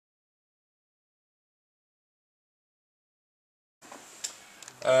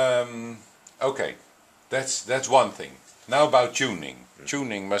Okay, that's one thing. Now about tuning.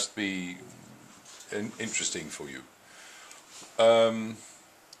 Tuning must be interesting for you.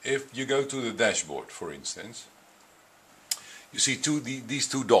 If you go to the dashboard, for instance, you see these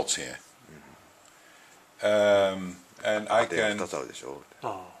two dots here. And I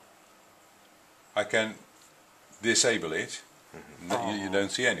can disable it. You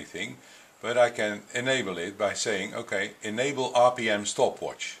don't see anything, but I can enable it by saying, okay, enable RPM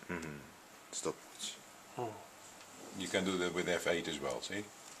stopwatch. Stopwatch. You can do that with F8 as well, see?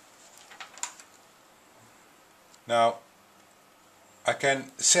 Now, I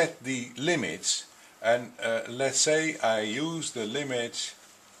can set the limits, and let's say I use the limit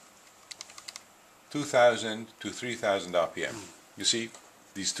 2000 to 3000 RPM. You see,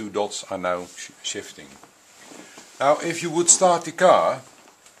 these two dots are now shifting. Now, if you would start the car,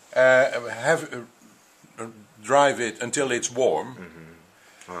 drive it until it's warm,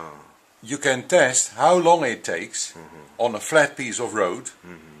 you can test how long it takes on a flat piece of road,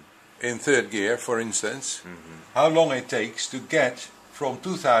 in third gear, for instance, how long it takes to get from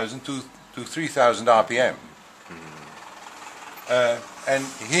 2000 to 3000 RPM. And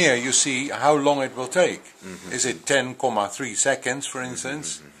here you see how long it will take. Is it 10,3 seconds, for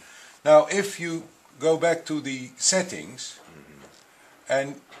instance? Now, if you go back to the settings,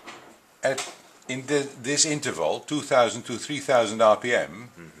 and in this interval, 2000 to 3000 RPM,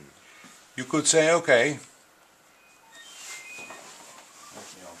 you could say, okay,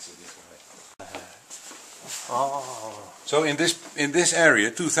 so in this area,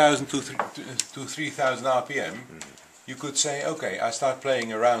 2000 to 3000 RPM, you could say, okay, I start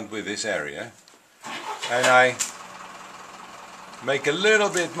playing around with this area, and I make a little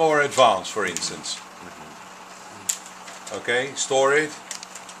bit more advanced, for instance. Okay, store it,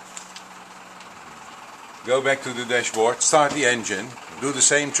 go back to the dashboard, start the engine, do the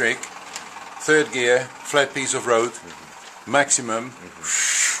same trick, third gear, flat piece of road, maximum,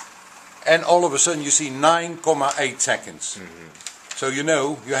 and all of a sudden you see 9,8 seconds. So you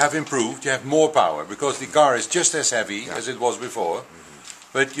know you have improved, you have more power, because the car is just as heavy as it was before,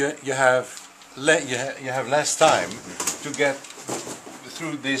 but you have less time to get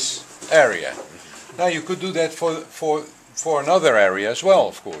through this area. Now you could do that for another area as well,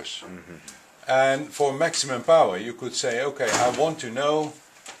 of course. And for maximum power you could say, okay, I want to know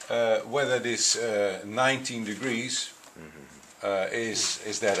whether this 19 degrees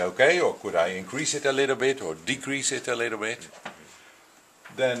is that okay, or could I increase it a little bit or decrease it a little bit.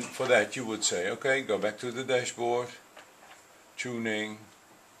 Then for that you would say, okay, go back to the dashboard, tuning,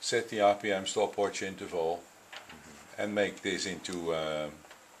 set the RPM stopwatch interval, and make this into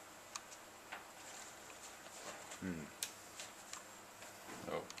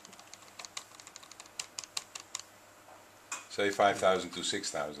say 5,000 to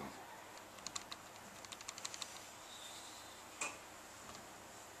 6,000.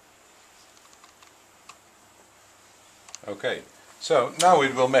 Okay, so now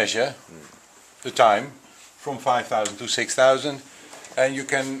it will measure the time from 5,000 to 6,000, and you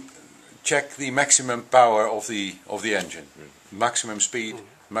can check the maximum power of the engine. Maximum speed,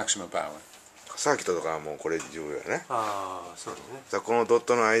 maximum power. サーキットとかはもうこれ重要やね。そうですね。さあこのドッ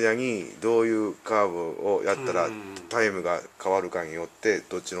トの間にどういうカーブをやったらタイムが変わるかによって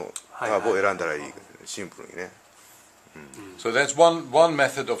どっちのカーブを選んだらいいか、シンプルにね。So that's one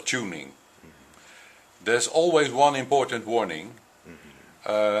method of tuning. There's always one important warning.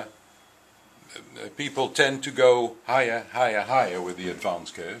 People tend to go higher, higher, higher with the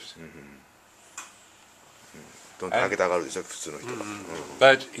advanced curves. どんどん上げて上がるでしょ、普通の人は。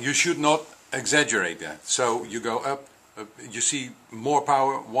But you should not exaggerate that. So you go up, you see more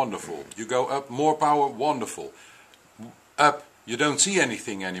power, wonderful. You go up, more power, wonderful. Up, you don't see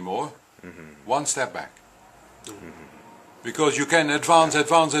anything anymore. One step back. Because you can advance,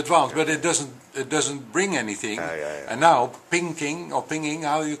 but it doesn't bring anything. And now pinging,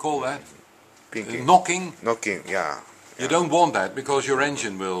 how do you call that? Knocking, yeah. You don't want that, because your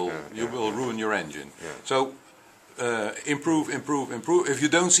engine will ruin your engine. So improve. If you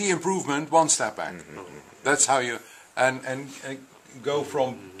don't see improvement, one step back. That's how you and go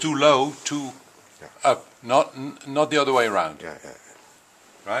from too low to up, not the other way around.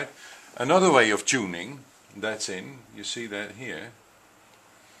 Right? Another way of tuning, that's in, you see that here,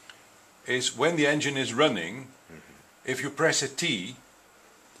 is when the engine is running, if you press a T,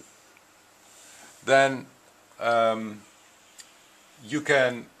 then you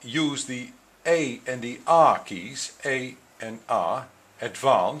can use the A and the R keys, A and R,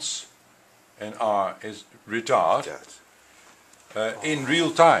 advance, and R is retard, in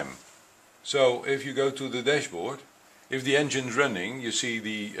real time. So if you go to the dashboard, if the engine's running, you see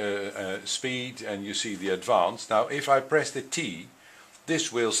the speed and you see the advance. Now, if I press the T,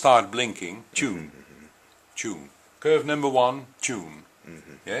 this will start blinking. Tune, tune. Curve number 1, tune.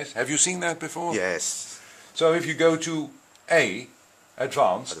 Yes, have you seen that before? Yes. So if you go to A,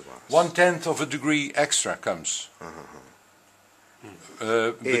 advanced, 1/10 of a degree extra comes.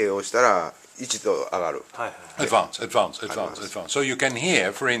 A を押したら1度上がる。Advanced. So you can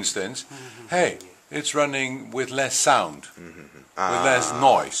hear, for instance, hey, it's running with less sound, with less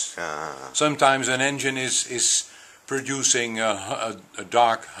noise. Sometimes an engine is producing a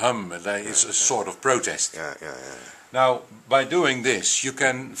dark hum, it's a sort of protest. Now, by doing this, you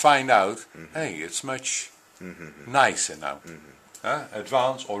can find out, hey, it's much nicer now.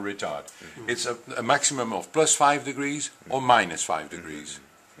 Advance or retard. It's a maximum of plus 5 degrees or minus 5 degrees.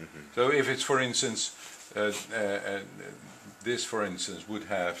 So if it's, for instance, this, for instance, would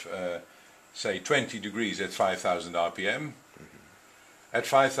have, say, 20 degrees at 5,000 RPM. At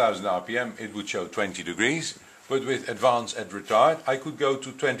 5,000 RPM, it would show 20 degrees. But with advance at retard, I could go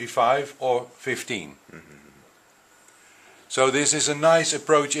to 25 or 15. So this is a nice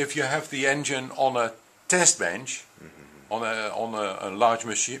approach if you have the engine on a test bench, on a large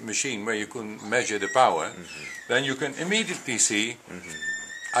machine where you can measure the power, then you can immediately see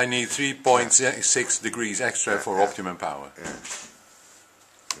I need 3.6 degrees extra for optimum power.